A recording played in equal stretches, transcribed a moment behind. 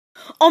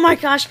Oh my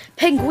gosh,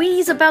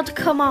 Penguini's about to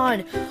come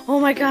on. Oh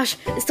my gosh,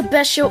 it's the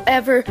best show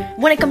ever.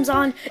 When it comes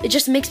on, it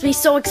just makes me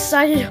so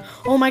excited.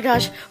 Oh my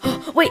gosh.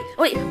 Oh, wait,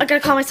 I gotta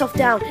calm myself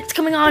down. It's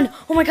coming on.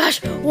 Oh my gosh.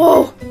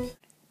 Whoa.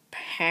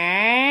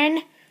 Penguini.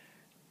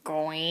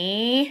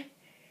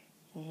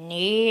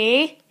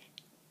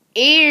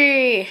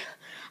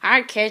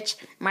 Hi kids,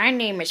 my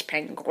name is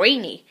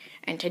Penguini,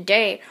 and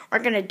today we're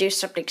gonna do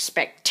something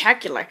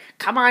spectacular.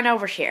 Come on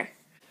over here.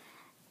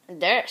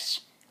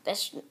 This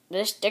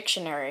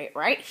dictionary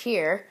right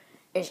here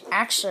is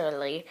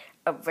actually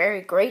a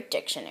very great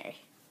dictionary.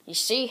 You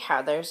see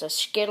how there's a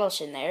Skittles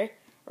in there,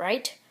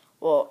 right?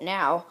 Well,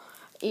 now,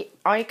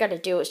 all you gotta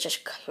do is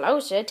just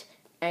close it,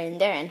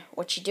 and then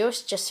what you do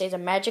is just say the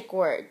magic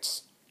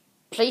words.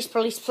 Please,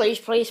 please, please,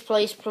 please,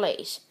 please,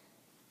 please.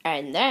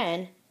 And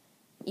then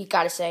you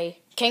gotta say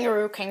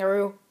kangaroo,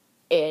 kangaroo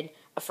in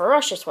a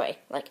ferocious way.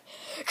 Like,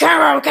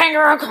 kangaroo,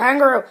 kangaroo,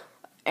 kangaroo.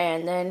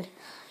 And then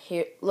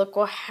here, look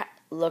what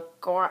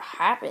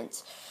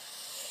happens.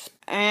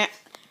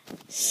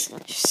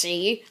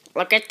 See,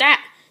 look at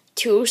that.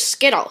 2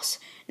 Skittles.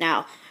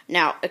 Now,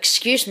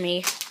 excuse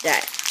me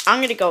that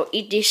I'm gonna go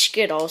eat these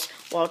Skittles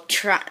while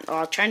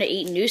trying to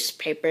eat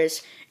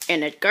newspapers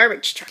in a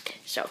garbage truck.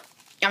 So,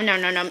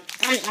 nom.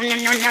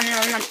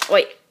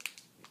 Wait.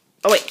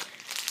 Oh wait,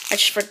 I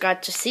just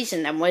forgot to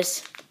season them.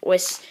 Was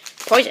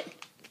poison.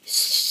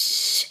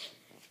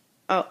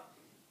 Oh,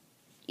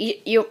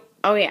 you.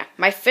 Oh yeah,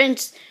 my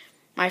fins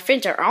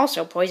are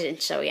also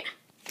poisoned. So yeah.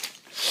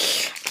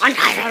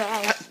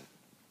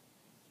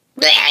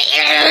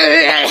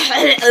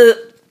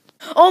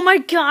 Oh my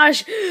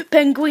gosh,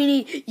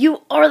 Penguini,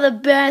 you are the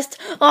best.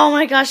 Oh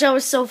my gosh, that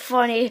was so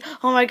funny.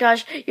 Oh my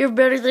gosh, you're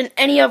better than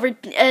any other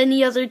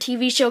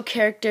TV show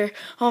character.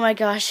 Oh my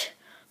gosh.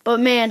 But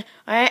man,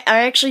 I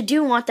actually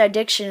do want that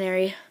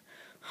dictionary.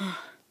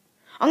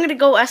 I'm gonna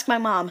go ask my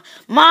mom.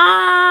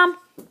 Mom!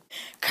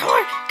 Come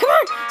on,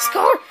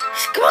 score,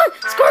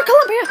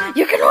 Columbia,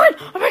 you can win.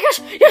 Oh my gosh,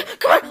 yeah,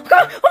 come on,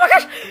 oh my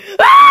gosh,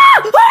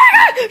 ah, oh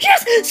my gosh,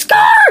 yes,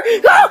 score,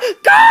 go,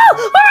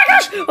 oh my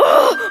gosh,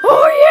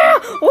 oh yeah,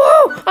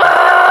 whoa,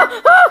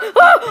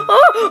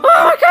 oh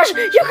my gosh,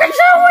 you can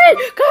still win,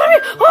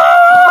 Columbia,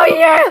 oh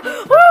yeah,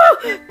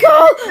 go,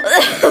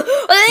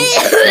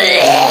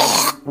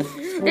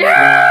 yeah,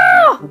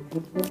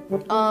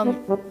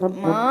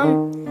 Mom,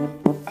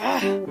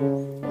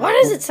 what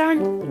is it, son?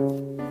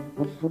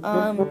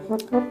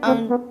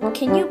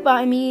 Can you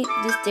buy me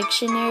this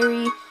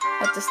dictionary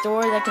at the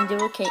store that can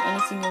duplicate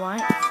anything you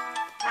want?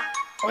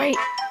 Wait,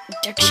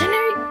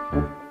 dictionary?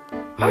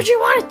 Why would you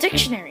want a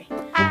dictionary?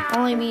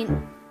 Well, I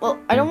mean,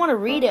 I don't want to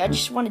read it, I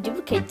just want to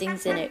duplicate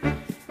things in it.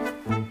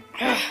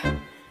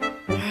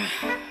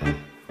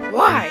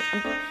 Why?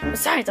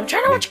 Besides, I'm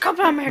trying to watch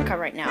Copa America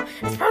right now.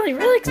 It's probably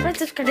really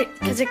expensive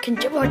because it can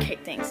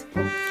duplicate things.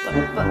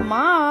 But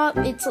Mom,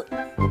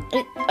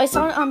 I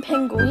saw it on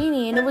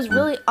Penguini and it was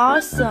really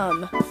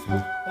awesome.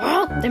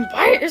 Well, then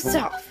buy it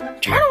yourself. I'm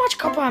trying to watch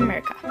Copa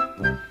America.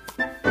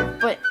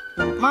 But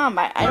Mom,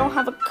 I don't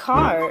have a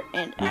car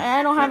and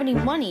I don't have any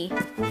money.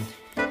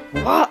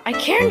 Well, I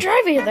can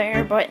drive you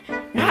there, but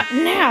not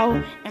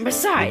now. And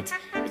besides,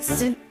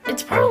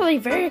 it's probably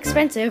very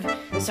expensive.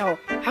 So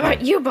how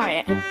about you buy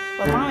it?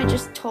 But Mom, I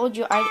just told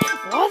you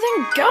well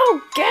then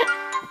go get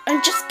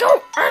and just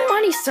go earn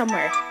money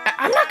somewhere.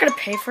 I'm not gonna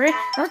pay for it.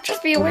 That'll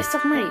just be a waste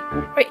of money.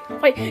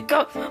 Wait,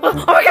 go. Oh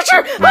my gosh,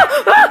 sure.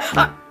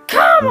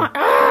 Come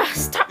on.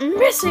 Stop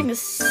missing.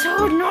 It's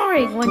so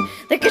annoying when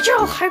they get you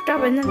all hyped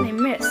up and then they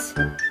miss.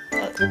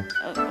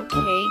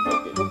 Okay.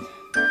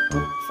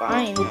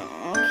 Fine.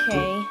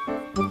 Okay.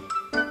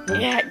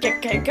 Yeah,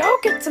 go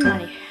get some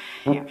money.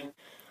 Yeah.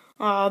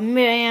 Oh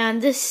man,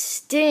 this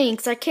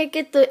stinks. I can't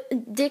get the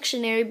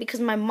dictionary because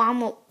my mom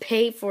won't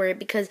pay for it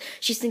because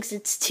she thinks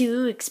it's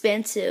too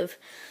expensive.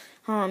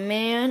 Oh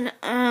man,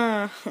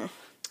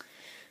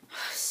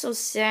 so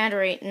sad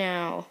right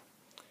now.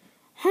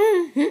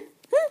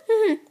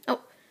 Oh,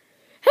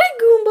 hey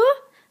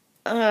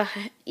Goomba.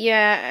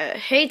 Yeah,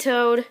 hey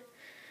Toad.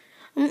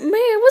 Man,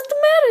 what's the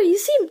matter? You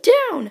seem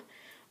down.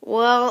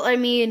 Well, I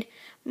mean,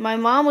 my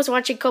mom was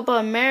watching Copa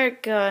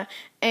America,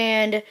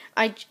 and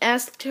I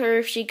asked her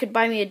if she could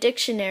buy me a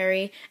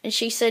dictionary, and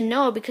she said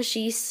no because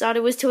she thought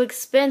it was too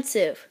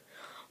expensive.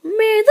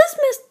 Man, that's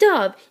messed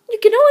up. You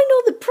can only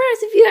know the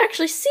price if you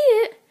actually see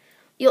it.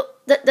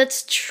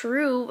 That's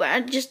true.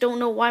 I just don't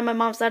know why my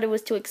mom thought it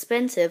was too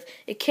expensive.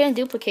 It can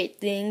duplicate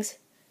things.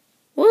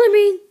 Well, I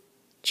mean,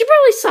 she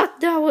probably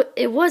thought that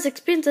it was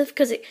expensive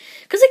because it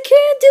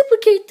can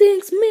duplicate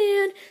things,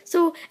 man.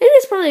 So it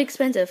is probably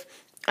expensive.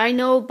 I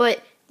know,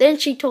 but then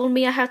she told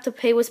me I have to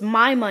pay with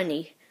my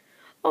money.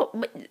 Oh,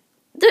 but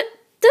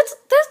that's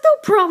no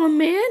problem,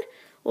 man.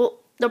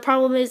 Well, the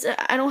problem is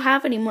I don't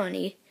have any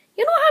money.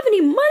 You don't have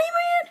any money,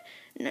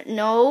 man?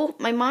 No,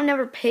 my mom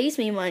never pays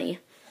me money.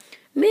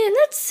 Man,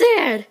 that's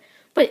sad.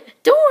 But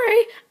don't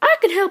worry, I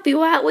can help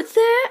you out with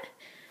that.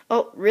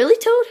 Oh, really,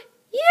 Toad?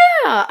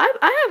 Yeah,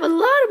 I have a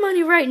lot of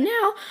money right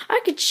now.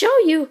 I could show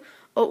you.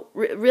 Oh,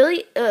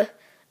 really?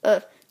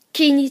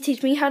 Can you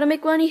teach me how to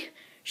make money?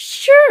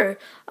 Sure.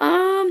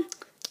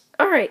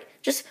 Alright,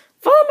 just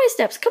follow my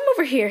steps. Come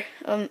over here.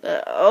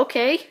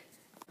 Okay.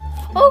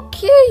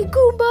 Okay,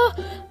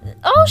 Goomba.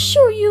 I'll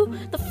show you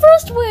the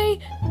first way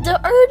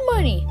to earn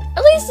money.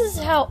 At least this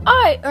is how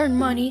I earn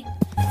money.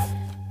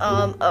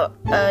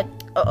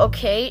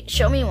 Okay,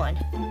 show me one.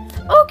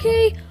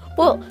 Okay,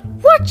 well,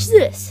 watch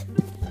this.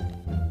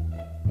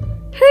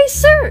 Hey,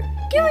 sir,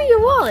 give me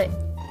your wallet.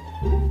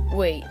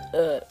 Wait,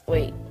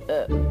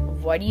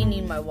 why do you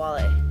need my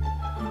wallet?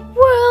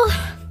 Well,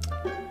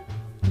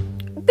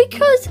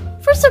 because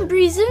for some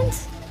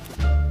reasons.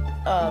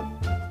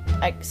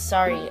 I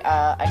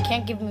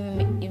can't give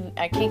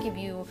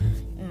you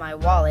my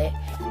wallet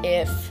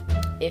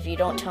if you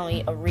don't tell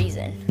me a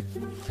reason.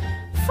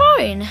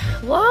 Fine.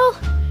 Well,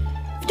 if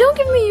you don't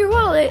give me your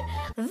wallet,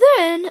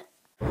 then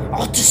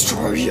I'll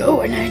destroy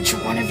you and each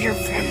one of your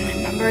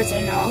family members,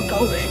 and I'll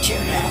go to your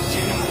house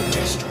and I'll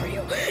destroy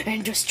you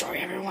and destroy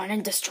everyone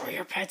and destroy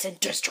your pets and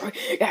destroy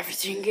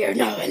everything you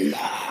know and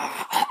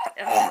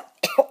love.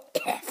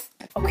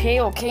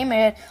 Okay,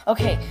 man.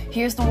 Okay,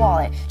 here's the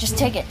wallet. Just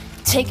take it.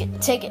 Take it.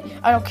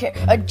 I don't care.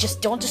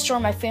 Just don't destroy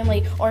my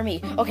family or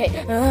me. Okay.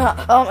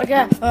 Oh my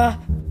god.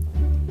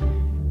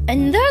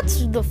 And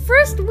that's the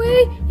first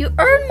way you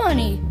earn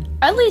money.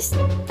 At least,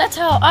 that's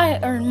how I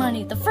earn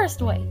money. The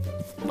first way.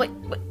 Wait.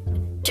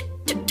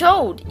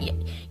 Toad, you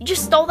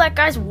just stole that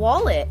guy's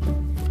wallet.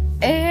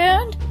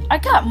 And I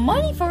got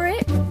money for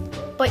it.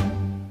 But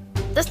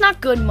that's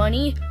not good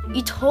money.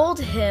 You told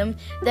him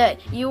that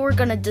you were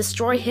gonna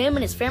destroy him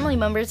and his family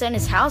members and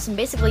his house and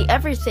basically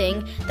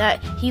everything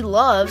that he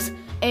loves,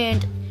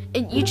 and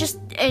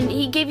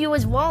he gave you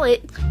his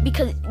wallet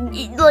because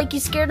you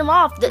scared him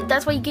off.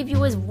 That's why he gave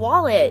you his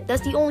wallet.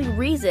 That's the only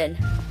reason.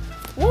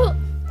 Well,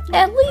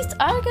 at least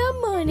I got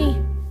money,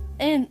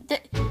 and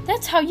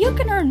that's how you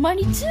can earn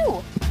money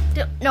too.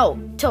 No,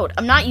 Toad,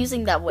 I'm not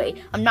using that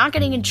way. I'm not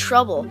getting in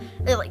trouble.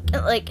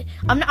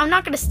 I'm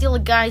not gonna steal a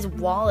guy's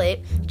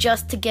wallet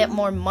just to get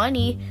more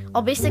money.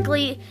 I'll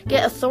basically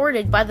get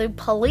authorited by the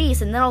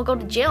police, and then I'll go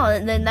to jail,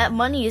 and then that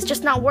money is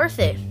just not worth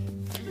it.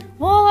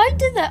 Well, I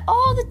did that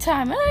all the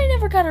time, and I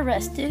never got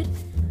arrested.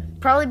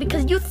 Probably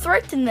because you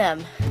threatened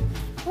them.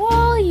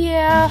 Well,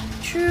 yeah,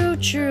 true.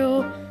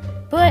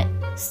 But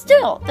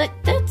still,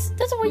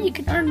 that's a way you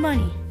can earn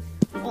money.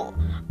 Well,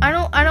 I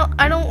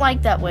don't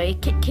like that way.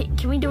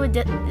 Can we do a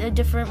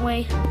different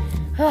way?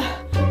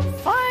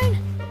 Fine.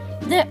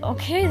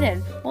 Okay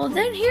then. Well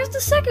then, here's the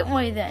second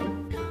way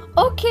then.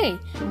 Okay,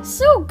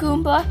 so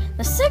Goomba,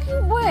 the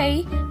second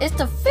way is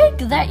to fake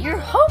that you're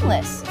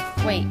homeless.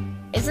 Wait,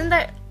 isn't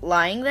that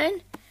lying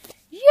then?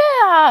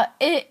 Yeah,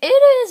 it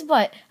is,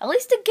 but at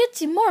least it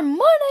gets you more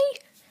money.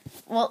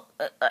 Well,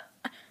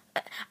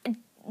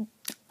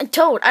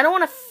 Toad, I don't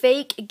want to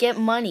fake get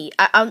money.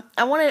 I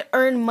want to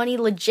earn money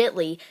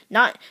legitly,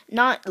 not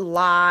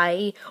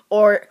lie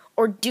or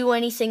do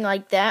anything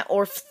like that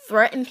or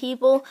threaten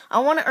people. I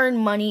want to earn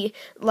money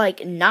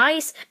like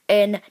nice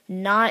and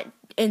not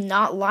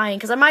lying,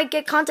 because I might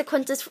get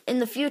consequences in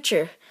the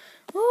future.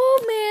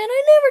 Oh man,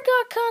 I never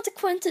got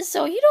consequences,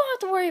 so you don't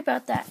have to worry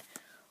about that.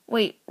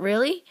 Wait,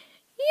 really?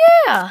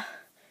 Yeah,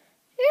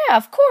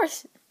 of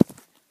course.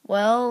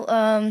 Well,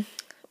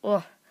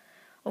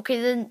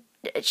 okay then.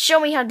 Show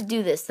me how to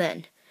do this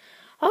then.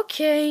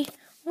 Okay,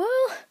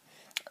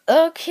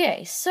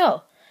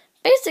 so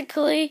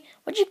basically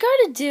what you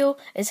gotta do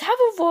is have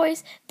a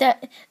voice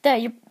that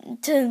you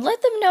to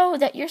let them know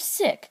that you're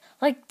sick,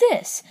 like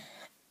this.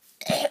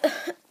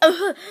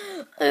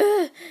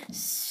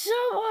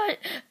 Someone,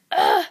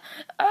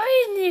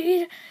 I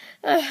need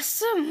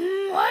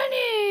some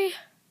money.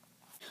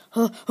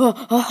 I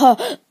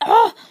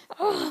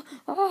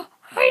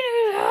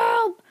need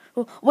help.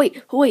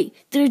 Wait,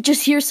 did I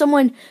just hear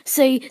someone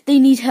say they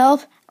need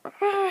help?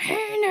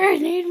 I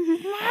need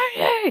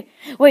money.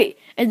 Wait,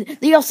 and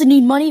they also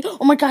need money?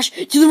 Oh my gosh,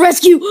 to the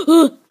rescue!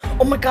 Oh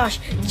my gosh,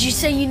 did you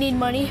say you need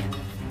money?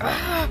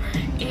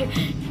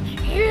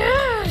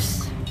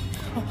 Yes!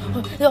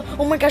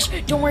 Oh my gosh,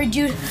 don't worry,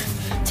 dude.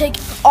 Take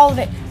all of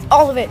it,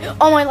 all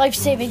my life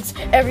savings,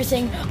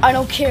 everything. I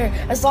don't care.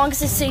 As long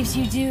as it saves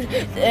you, dude,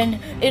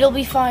 then it'll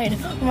be fine.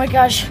 Oh my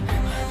gosh.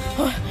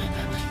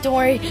 Don't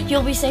worry,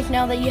 you'll be safe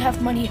now that you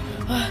have money.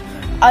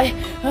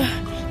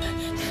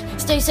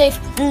 Stay safe.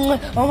 Oh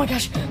my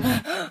gosh.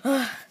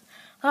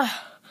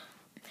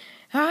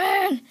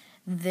 And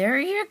there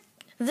we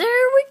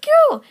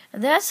go.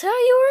 That's how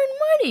you earn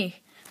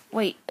money.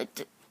 Wait,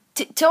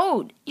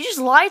 Toad, you just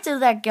lied to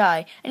that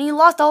guy, and he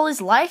lost all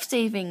his life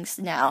savings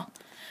now.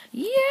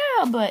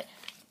 Yeah, but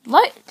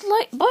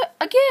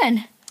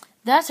again,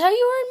 that's how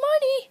you earn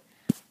money.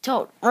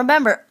 Toad,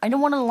 remember, I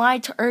don't want to lie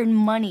to earn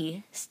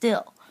money.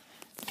 Still.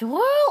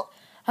 Well,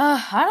 I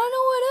don't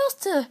know what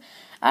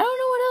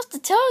else to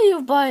tell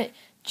you, but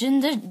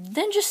then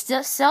just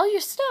sell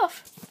your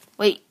stuff.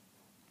 Wait,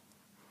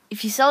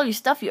 if you sell your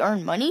stuff, you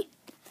earn money?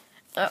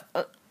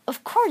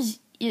 Of course,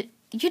 you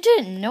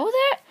didn't know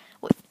that?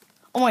 Wait,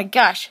 oh my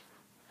gosh,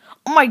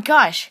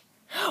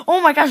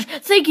 Oh my gosh,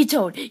 thank you,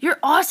 Toad. You're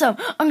awesome.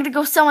 I'm gonna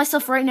go sell my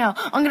stuff right now.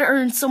 I'm gonna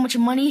earn so much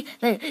money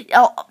that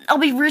I'll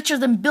be richer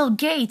than Bill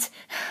Gates.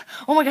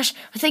 Oh my gosh,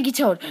 thank you,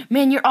 Toad.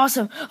 Man, you're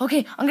awesome.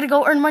 Okay, I'm gonna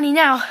go earn money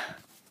now.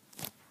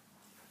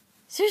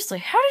 Seriously,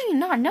 how did you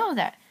not know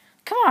that?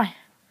 Come on.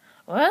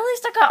 Well, at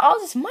least I got all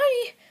this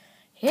money.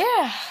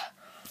 Yeah.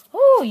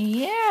 Oh,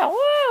 yeah.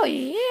 Whoa,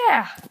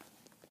 yeah.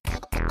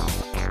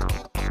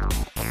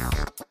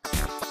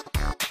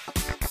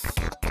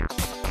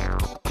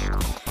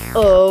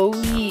 Oh,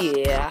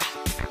 yeah.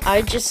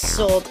 I just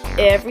sold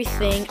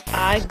everything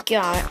I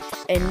got,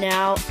 and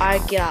now I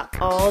got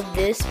all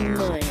this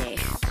money.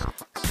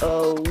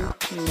 Oh,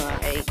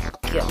 my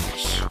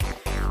gosh.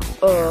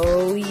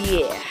 Oh,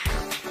 yeah.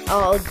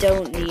 I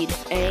don't need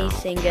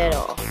anything at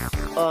all.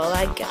 All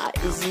I got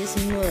is this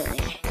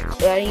money.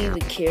 I don't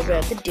even care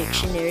about the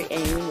dictionary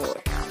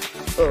anymore.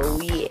 Oh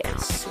yeah,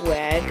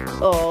 swag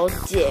all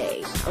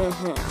day.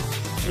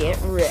 Get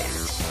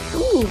wrecked.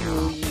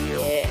 Ooh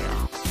yeah.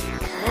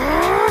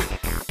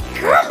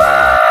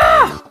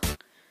 Goomba!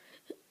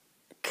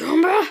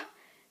 Goomba?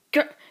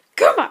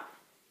 Goomba!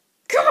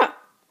 Goomba!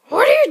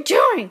 What are you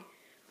doing?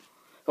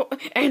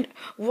 And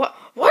what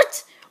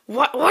do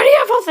you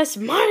have all this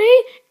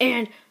money?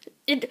 And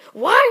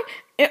why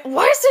is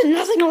there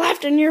nothing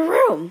left in your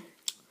room?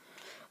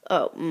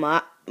 Oh,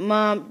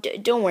 Mom,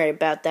 don't worry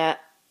about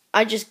that.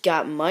 I just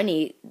got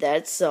money,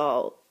 that's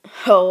all.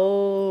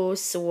 Oh,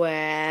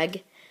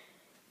 swag.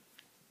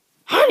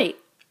 Honey,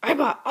 I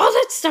bought all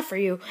that stuff for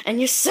you,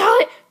 and you sell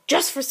it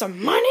just for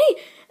some money?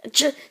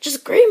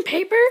 Just green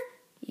paper?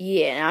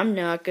 Yeah, I'm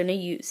not gonna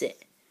use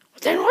it.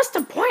 Then what's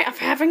the point of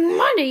having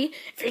money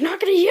if you're not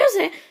gonna use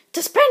it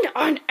to spend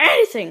on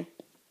anything?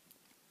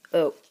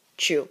 Oh,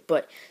 true,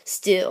 but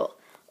still,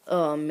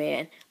 oh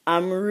man,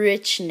 I'm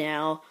rich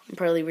now. I'm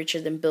probably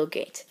richer than Bill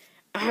Gates.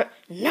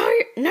 No,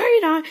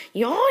 you're not.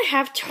 You only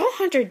have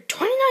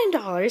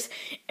 $229,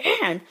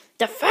 and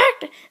the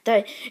fact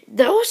that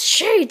those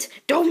shades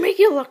don't make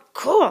you look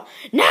cool.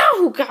 Now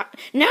who got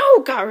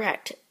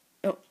wrecked?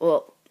 Oh,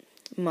 well,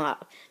 Ma,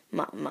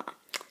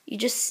 you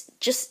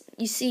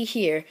you see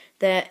here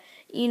that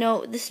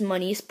this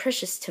money is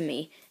precious to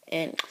me,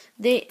 and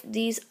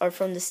these are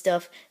from the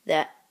stuff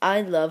that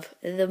I love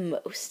the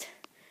most.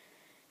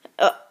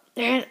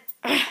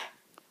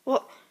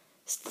 Well,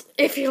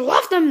 if you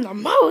love them the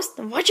most,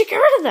 then why'd you get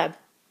rid of them?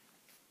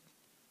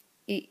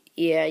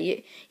 Yeah,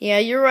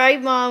 you're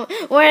right, Mom.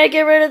 Why did I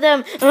get rid of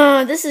them?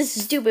 This is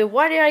stupid.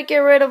 Why did I get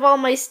rid of all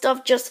my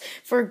stuff just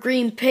for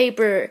green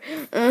paper?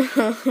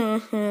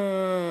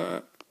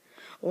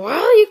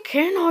 Well, you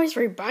can always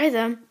rebuy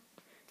them.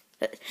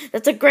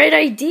 That's a great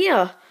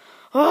idea.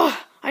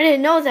 Oh, I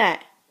didn't know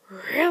that.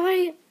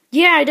 Really?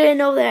 Yeah, I didn't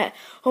know that.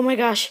 Oh my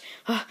gosh.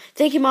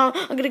 Thank you, Mom.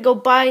 I'm gonna go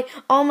buy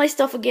all my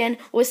stuff again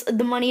with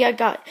the money I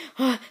got.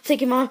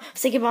 Thank you, Mom.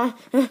 Thank you, Mom.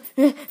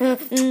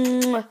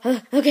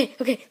 Okay.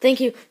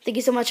 Thank you. Thank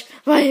you so much.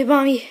 Bye,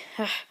 Mommy.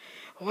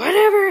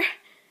 Whatever.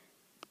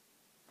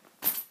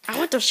 I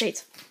want those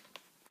shades.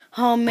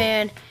 Oh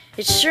man,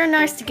 it's sure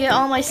nice to get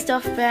all my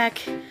stuff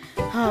back.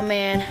 Oh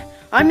man,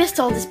 I missed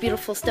all this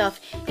beautiful stuff.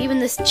 Even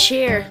this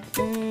chair.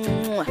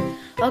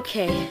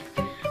 Okay.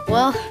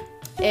 Well,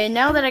 and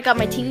now that I got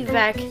my TV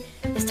back,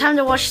 it's time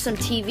to watch some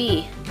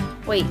TV.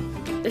 Wait,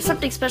 there's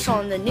something special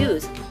on the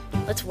news.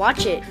 Let's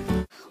watch it.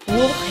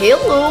 Well,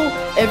 hello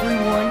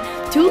everyone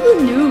to the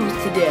news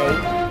today.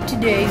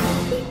 Today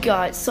we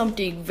got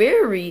something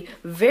very,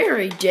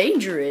 very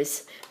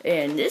dangerous.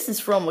 And this is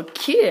from a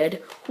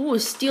kid who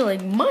was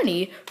stealing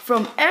money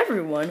from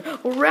everyone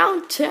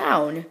around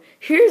town.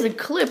 Here's a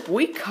clip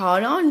we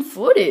caught on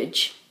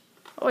footage.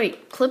 Oh, wait,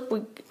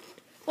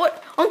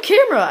 what? On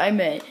camera, I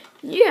meant.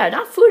 Yeah,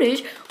 not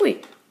footage.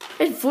 Wait,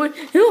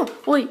 no,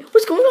 wait,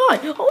 what's going on?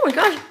 Oh my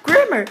gosh,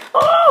 grammar.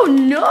 Oh,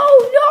 no.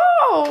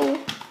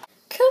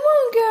 Come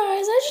on,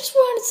 guys, I just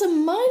wanted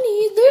some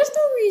money. There's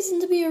no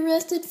reason to be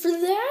arrested for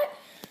that.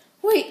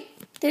 Wait,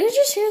 did I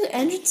just hear the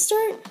engine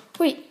start?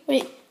 Wait,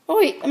 am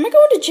I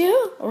going to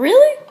jail?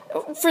 Really?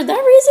 For that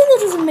reason? That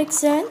doesn't make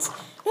sense.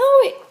 No,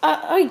 wait,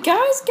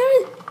 guys,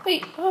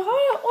 wait,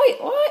 what?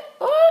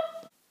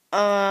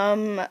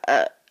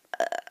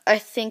 I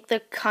think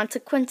the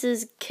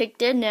consequences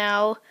kicked in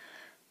now.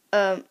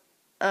 You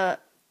know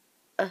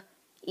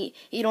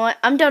what?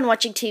 I'm done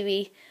watching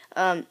TV.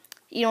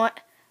 You know what?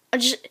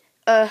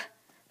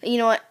 You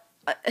know what?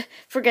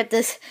 Forget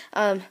this.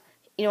 You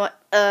know what?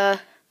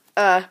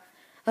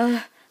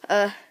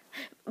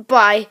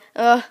 Bye.